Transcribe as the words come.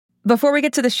Before we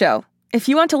get to the show, if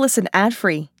you want to listen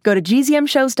ad-free, go to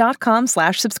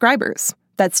gzmshows.com/subscribers.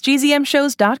 That's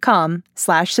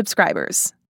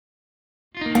gzmshows.com/subscribers.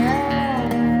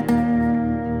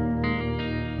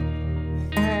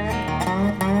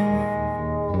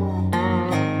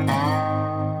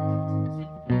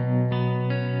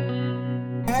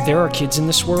 There are kids in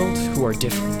this world who are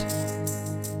different.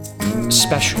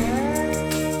 Special.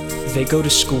 They go to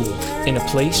school in a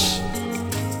place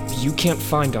you can't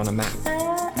find on a map.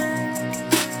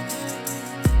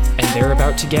 And they're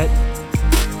about to get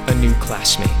a new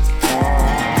classmate.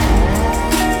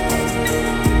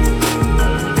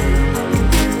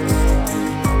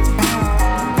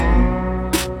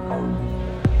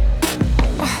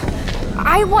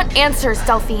 I want answers,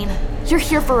 Delphine. You're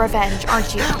here for revenge,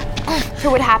 aren't you?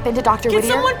 For what happened to Dr. Whittier? Can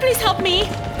someone please help me?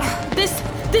 This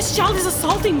child is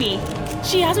assaulting me.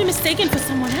 She has me mistaken for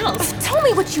someone else. Tell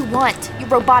me what you want, you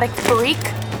robotic freak.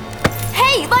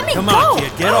 Hey, let me go! Come on,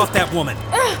 kid, get off that woman.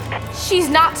 She's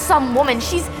not some woman.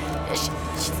 She's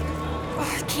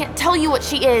I can't tell you what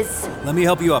she is. Let me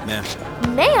help you up, man.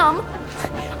 Ma'am?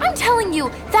 I'm telling you,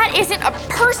 that isn't a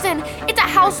person. It's a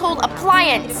household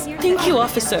appliance. Thank you,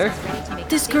 officer.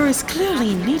 This girl is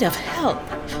clearly in need of help.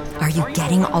 Are you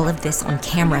getting all of this on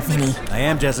camera, Vinny? I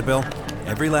am, Jezebel.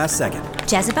 Every last second.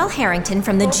 Jezebel Harrington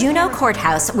from the Juneau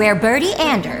Courthouse, where Bertie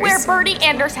Anders... Where Bertie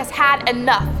Anders has had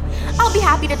enough. I'll be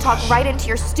happy to talk right into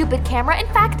your stupid camera. In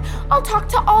fact, I'll talk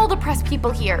to all the press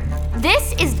people here.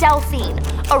 This is Delphine,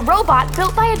 a robot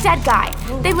built by a dead guy.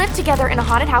 They live together in a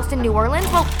haunted house in New Orleans.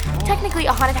 Well, technically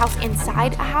a haunted house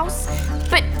inside a house.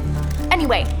 But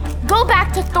anyway, go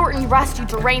back to Thornton Rust, you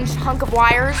deranged hunk of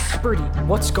wires. Bertie,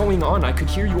 what's going on? I could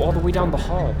hear you all the way down the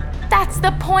hall. That's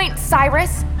the point,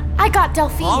 Cyrus. I got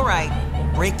Delphine. All right,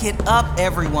 break it up,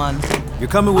 everyone. You're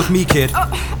coming with me, kid.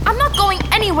 I'm not going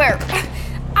anywhere.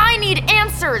 I need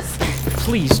answers.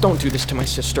 Please don't do this to my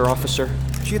sister, officer.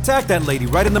 She attacked that lady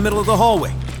right in the middle of the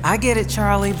hallway. I get it,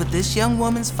 Charlie, but this young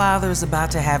woman's father is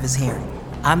about to have his hearing.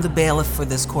 I'm the bailiff for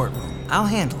this courtroom. I'll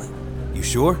handle it. You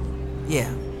sure? Yeah.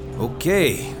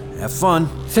 Okay, have fun.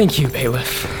 Thank you,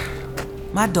 bailiff.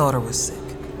 My daughter was sick.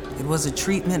 It was a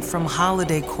treatment from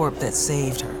Holiday Corp that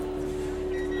saved her.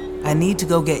 I need to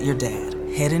go get your dad.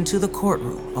 Head into the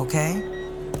courtroom, okay?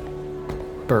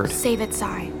 Bird. Save it,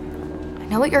 Cy. I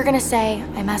know what you're gonna say.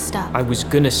 I messed up. I was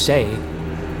gonna say,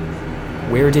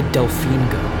 where did Delphine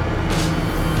go?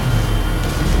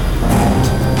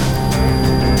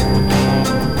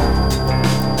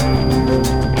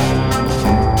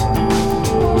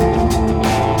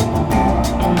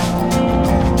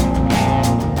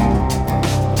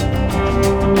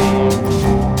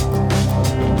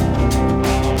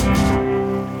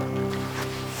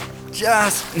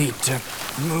 Just need to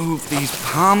move these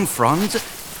palm fronds.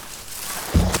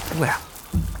 Well,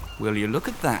 will you look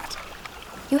at that?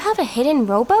 You have a hidden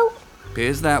rowboat?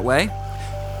 Appears that way.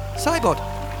 Cybot,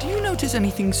 do you notice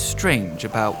anything strange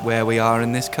about where we are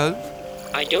in this cove?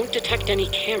 I don't detect any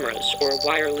cameras or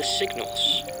wireless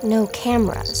signals. No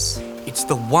cameras. It's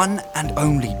the one and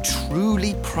only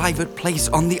truly private place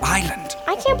on the island.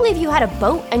 I can't believe you had a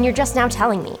boat and you're just now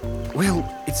telling me. Well,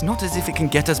 it's not as if it can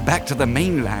get us back to the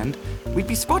mainland. We'd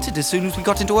be spotted as soon as we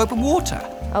got into open water.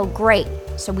 Oh, great.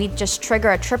 So we'd just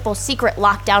trigger a triple secret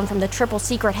lockdown from the triple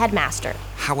secret headmaster.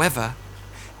 However,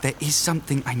 there is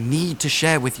something I need to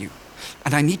share with you.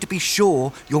 And I need to be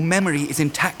sure your memory is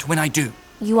intact when I do.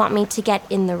 You want me to get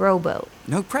in the rowboat?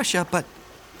 No pressure, but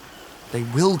they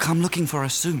will come looking for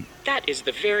us soon. That is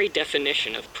the very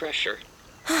definition of pressure.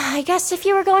 I guess if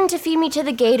you were going to feed me to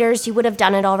the gators, you would have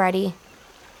done it already.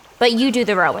 But you do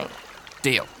the rowing.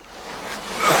 Deal.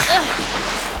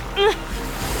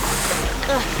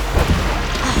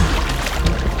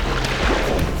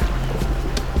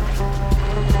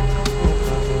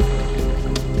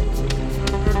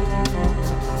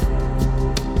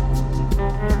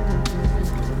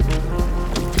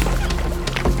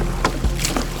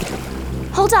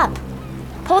 Hold up.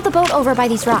 Pull the boat over by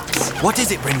these rocks. What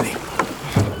is it, Brinley?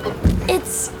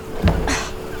 It's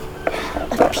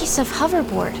a piece of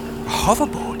hoverboard.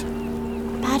 Hoverboard?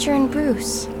 Badger and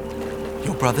Bruce.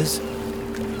 Your brothers?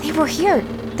 They were here.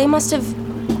 They must have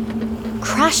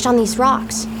crashed on these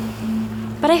rocks.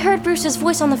 But I heard Bruce's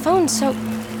voice on the phone, so...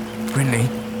 Brinley,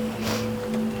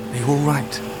 are you all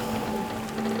right?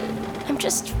 I'm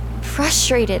just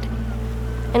frustrated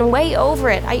and way over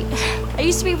it. I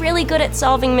used to be really good at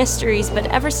solving mysteries, but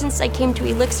ever since I came to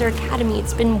Elixir Academy,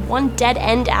 it's been one dead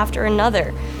end after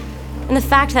another. And the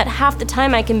fact that half the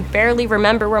time I can barely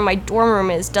remember where my dorm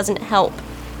room is doesn't help.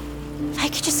 If I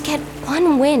could just get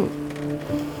one win.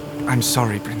 I'm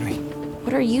sorry, Brinley.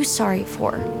 What are you sorry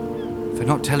for? for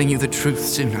not telling you the truth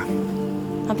sooner.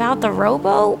 About the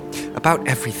robo? About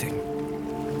everything.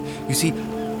 You see,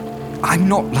 I'm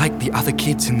not like the other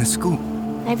kids in the school.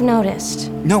 I've noticed.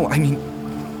 No, I mean,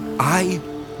 I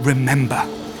remember.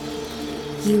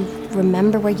 You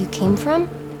remember where you came from?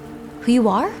 Who you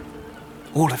are?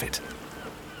 All of it.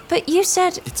 But you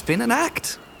said... It's been an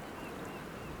act.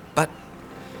 But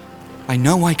I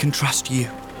know I can trust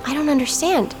you. I don't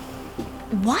understand.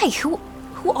 Why? Who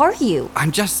are you?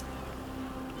 I'm just...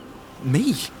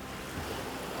 me.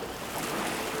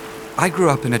 I grew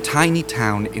up in a tiny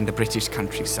town in the British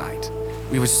countryside.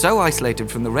 We were so isolated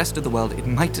from the rest of the world, it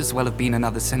might as well have been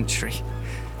another century.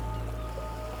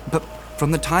 But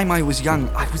from the time I was young,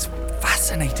 I was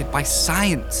fascinated by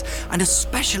science, and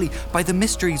especially by the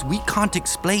mysteries we can't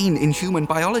explain in human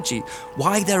biology.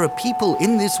 Why there are people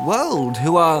in this world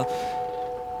who are...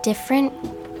 different?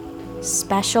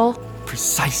 Special?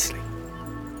 Precisely.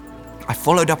 I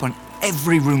followed up on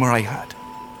every rumor I heard.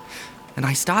 And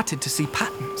I started to see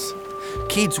patterns.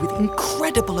 Kids with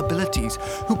incredible abilities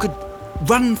who could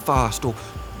run fast or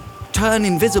turn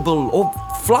invisible or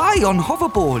fly on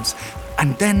hoverboards.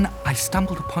 And then I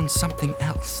stumbled upon something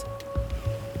else.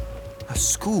 A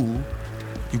school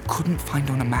you couldn't find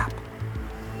on a map.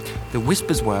 The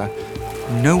whispers were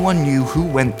no one knew who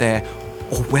went there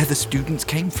or where the students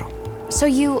came from. So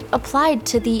you applied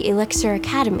to the Elixir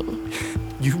Academy?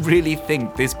 You really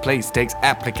think this place takes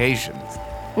applications?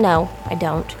 No, I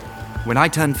don't. When I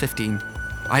turned 15,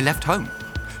 I left home,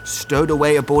 stowed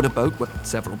away aboard a boat, well,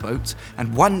 several boats,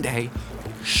 and one day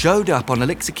showed up on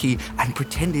Elixir Key and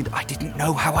pretended I didn't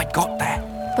know how I'd got there.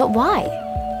 But why?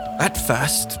 At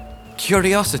first,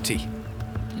 curiosity,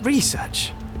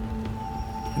 research.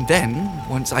 And then,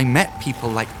 once I met people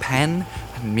like Penn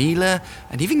and Mila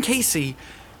and even Casey,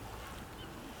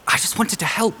 I just wanted to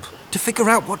help, to figure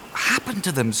out what happened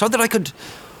to them so that I could...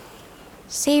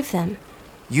 Save them.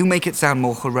 You make it sound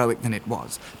more heroic than it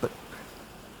was, but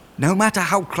no matter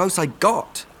how close I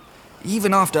got,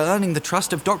 even after earning the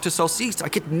trust of Dr. Solstice, I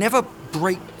could never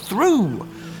break through.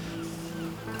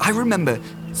 I remember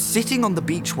sitting on the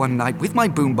beach one night with my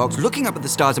boombox, looking up at the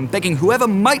stars and begging whoever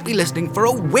might be listening for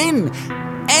a win.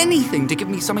 Anything to give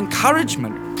me some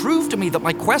encouragement, prove to me that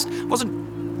my quest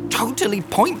wasn't totally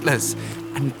pointless.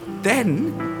 And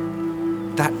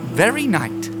then, that very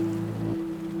night,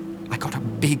 I got a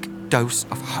big dose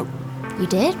of hope. You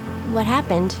did? What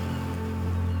happened?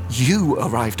 You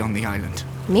arrived on the island.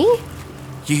 Me?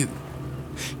 You.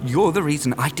 You're the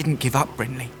reason I didn't give up,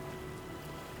 Brinley.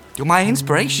 You're my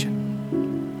inspiration.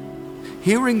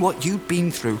 Hearing what you've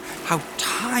been through, how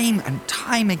time and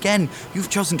time again you've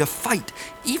chosen to fight,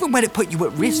 even when it put you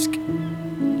at risk.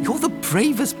 You're the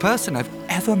bravest person I've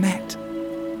ever met.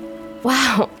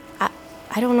 Wow.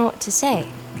 I don't know what to say.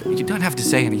 You don't have to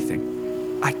say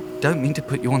anything. I don't mean to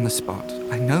put you on the spot.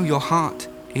 I know your heart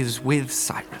is with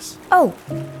Cyrus. Oh,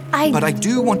 But I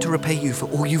do want to repay you for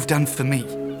all you've done for me.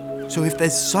 So if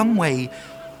there's some way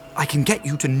I can get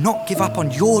you to not give up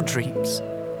on your dreams,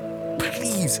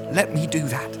 please let me do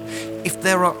that. If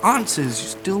there are answers you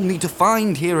still need to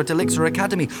find here at Elixir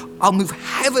Academy, I'll move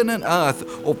heaven and earth,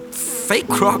 or fake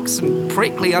rocks and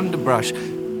prickly underbrush,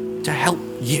 to help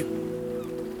you.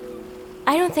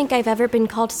 I don't think I've ever been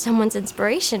called someone's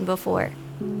inspiration before.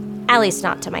 At least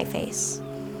not to my face.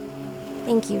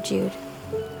 Thank you, Jude.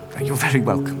 You're very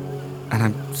welcome. And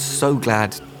I'm so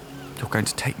glad you're going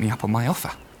to take me up on my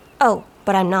offer. Oh,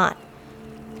 but I'm not.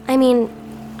 I mean,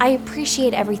 I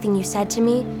appreciate everything you said to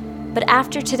me, but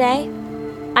after today,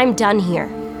 I'm done here.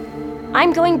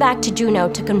 I'm going back to Juneau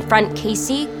to confront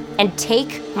Casey and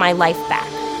take my life back.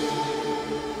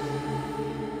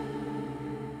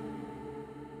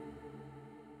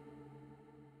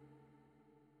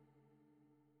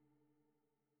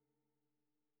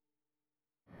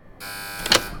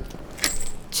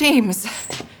 James.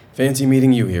 Fancy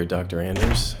meeting you here, Dr.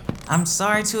 Anders. I'm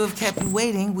sorry to have kept you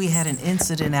waiting. We had an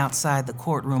incident outside the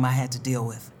courtroom I had to deal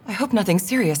with. I hope nothing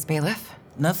serious, bailiff.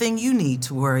 Nothing you need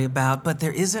to worry about, but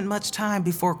there isn't much time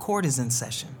before court is in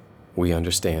session. We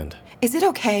understand. Is it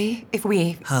okay if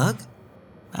we... Hug?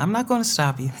 I'm not going to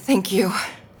stop you. Thank you.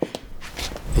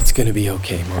 It's gonna be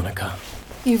okay, Monica.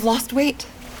 You've lost weight.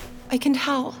 I can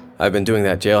tell. I've been doing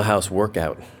that jailhouse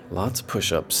workout. Lots of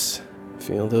push-ups.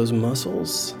 Feel those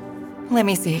muscles? Let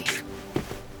me see.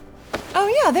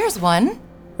 Oh yeah, there's one.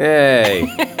 Hey!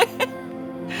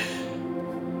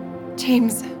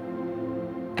 James,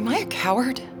 am I a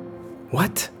coward?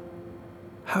 What?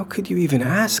 How could you even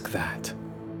ask that?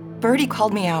 Birdie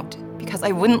called me out because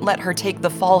I wouldn't let her take the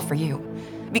fall for you.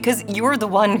 Because you're the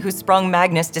one who sprung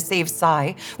Magnus to save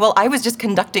Sai, while I was just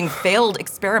conducting failed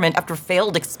experiment after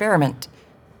failed experiment.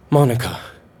 Monica,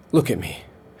 look at me.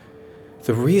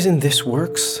 The reason this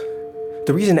works,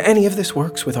 the reason any of this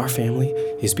works with our family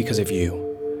is because of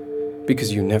you.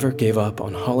 Because you never gave up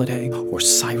on Holiday or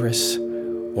Cyrus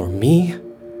or me.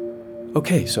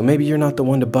 Okay, so maybe you're not the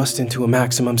one to bust into a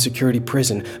maximum security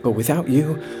prison, but without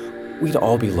you, we'd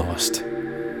all be lost.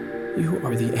 You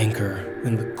are the anchor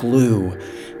and the glue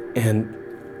and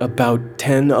about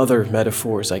 10 other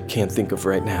metaphors I can't think of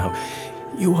right now.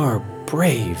 You are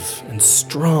brave and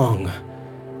strong.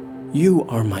 You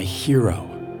are my hero.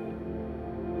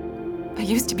 I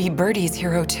used to be Birdie's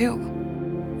hero too.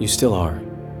 You still are.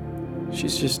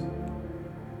 She's just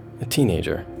a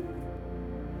teenager.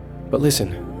 But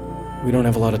listen, we don't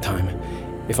have a lot of time.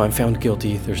 If I'm found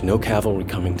guilty, there's no cavalry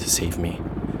coming to save me.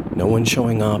 No one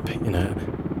showing up in a...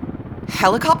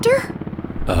 Helicopter?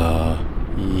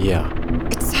 Yeah.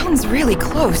 It sounds really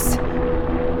close.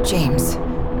 James,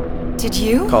 did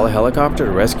you? Call a helicopter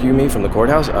to rescue me from the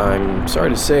courthouse? I'm sorry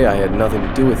to say I had nothing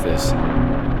to do with this.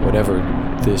 Whatever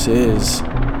this is.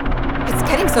 It's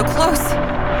getting so close.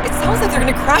 It sounds like they're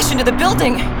gonna crash into the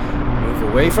building.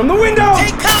 Move away from the window!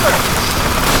 Take cover!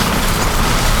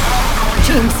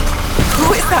 James,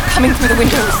 who is that coming through the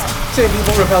windows? Same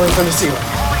people rappelling from the ceiling.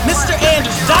 Mr.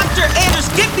 Anders, Dr. Anders,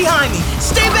 get behind me!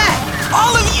 Stay back!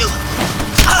 All of you!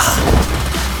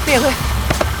 Bailiff,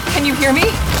 can you hear me?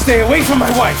 Stay away from my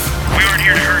wife! We aren't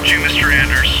here to hurt you, Mr.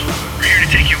 Anders. We're here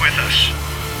to take you with us.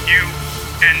 You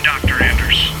and Dr.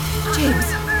 Anders. James,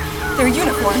 their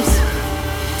uniforms.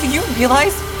 Do you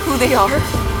realize who they are?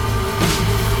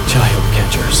 Child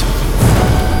catchers.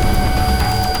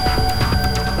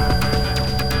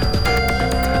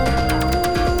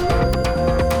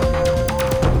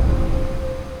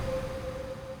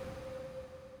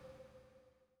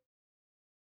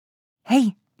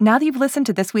 Hey, now that you've listened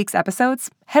to this week's episodes,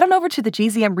 head on over to the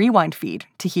GZM Rewind feed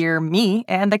to hear me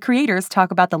and the creators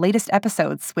talk about the latest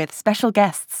episodes with special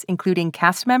guests, including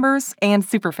cast members and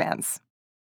superfans.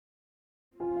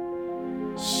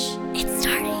 Shh, it's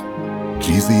starting.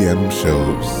 GZM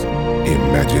shows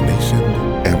Imagination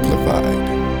Amplified.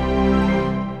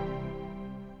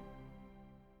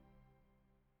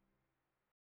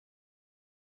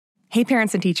 Hey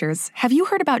parents and teachers, have you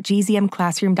heard about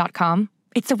gzmclassroom.com?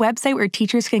 It's a website where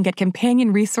teachers can get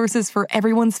companion resources for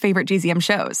everyone's favorite GZM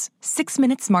shows. 6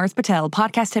 Minutes, Mars Patel,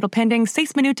 Podcast Title Pending,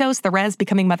 6 Minutos, The Res,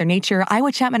 Becoming Mother Nature,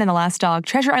 Iowa Chapman and the Last Dog,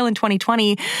 Treasure Island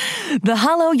 2020, The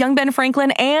Hollow, Young Ben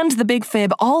Franklin, and The Big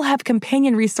Fib all have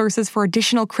companion resources for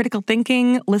additional critical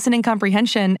thinking, listening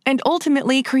comprehension, and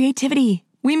ultimately creativity.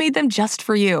 We made them just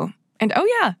for you. And oh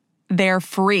yeah, they're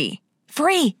free.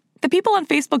 Free! The people on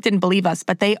Facebook didn't believe us,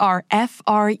 but they are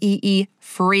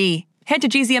free. Head to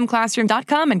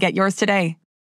gzmclassroom.com and get yours today.